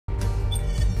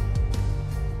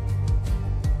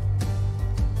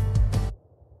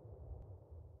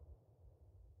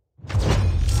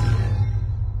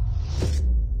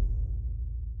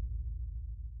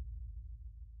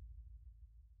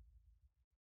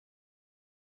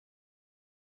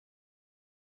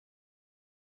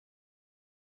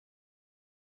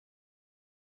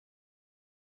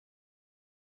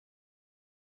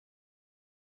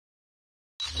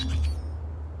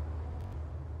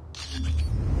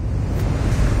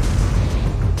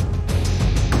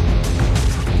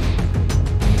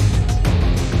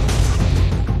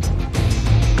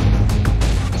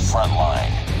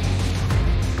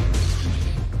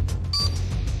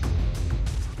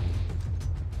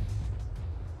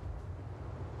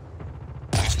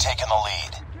taken the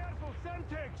lead.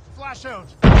 Flash out.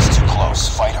 It's too close.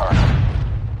 Fight harder.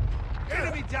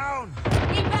 Enemy down.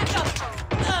 Need backup.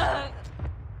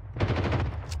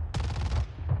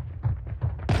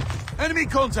 Enemy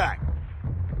contact.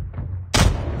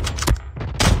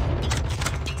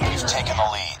 We've taken the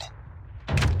lead.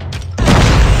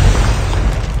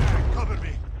 Cover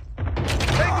me.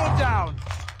 Tango down.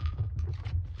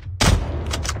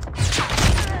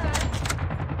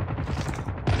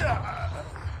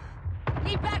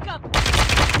 Need backup.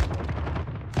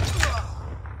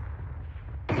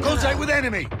 Contact with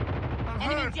enemy.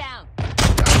 Enemy down.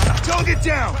 Target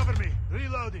down. Cover me.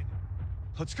 Reloading.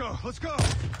 Let's go. Let's go.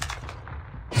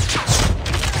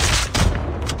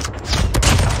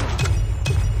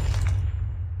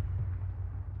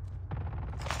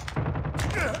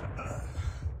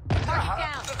 Target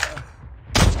down.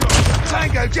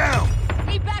 Tango down.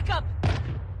 Need backup.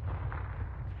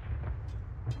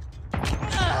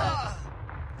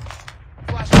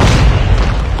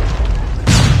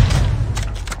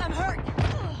 I'm hurt.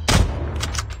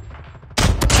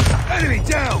 Enemy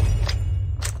down.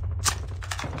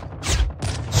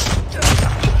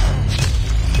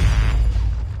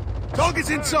 Target's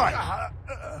in sight.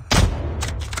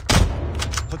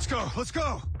 Let's go. Let's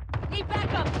go. Need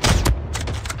backup.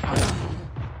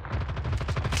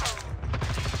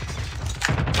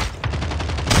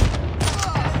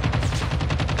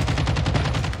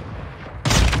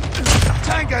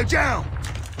 Tango down.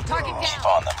 Target Keep down.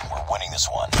 on them. We're winning this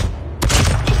one.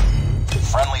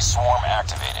 Friendly swarm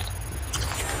activated.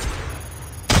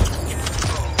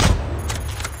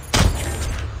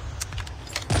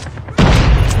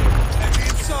 Enemy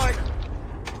in sight.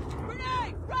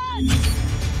 Grenade, run!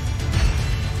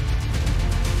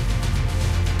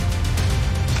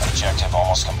 Objective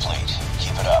almost complete.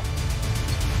 Keep it up.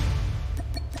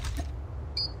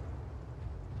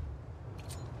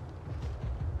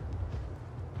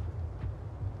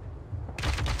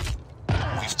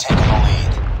 We've taken the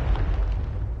lead.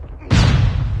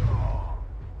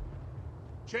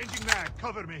 Changing mag.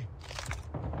 Cover me.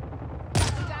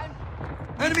 Down.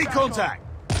 Enemy contact.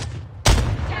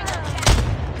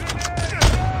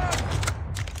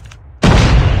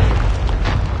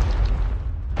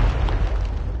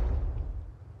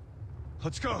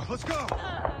 Let's go. Let's go.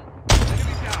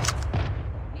 Enemy down.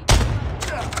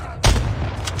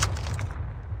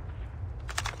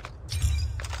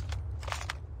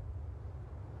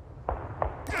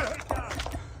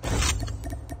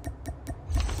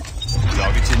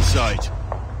 Target's in sight.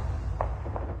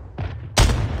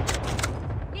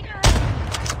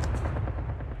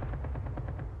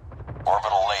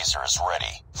 Orbital laser is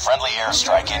ready. Friendly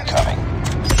airstrike incoming.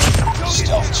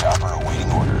 Stealth chopper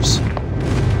awaiting orders.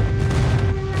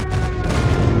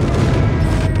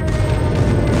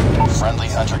 Friendly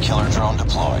hunter-killer drone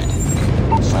deployed.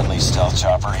 Friendly stealth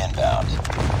chopper inbound.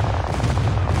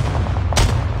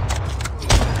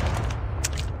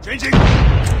 Changing.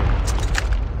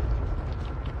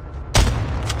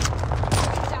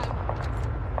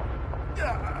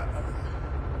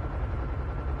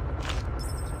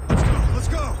 Let's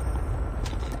go.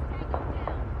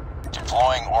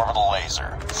 Deploying orbital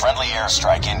laser. Friendly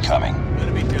airstrike incoming.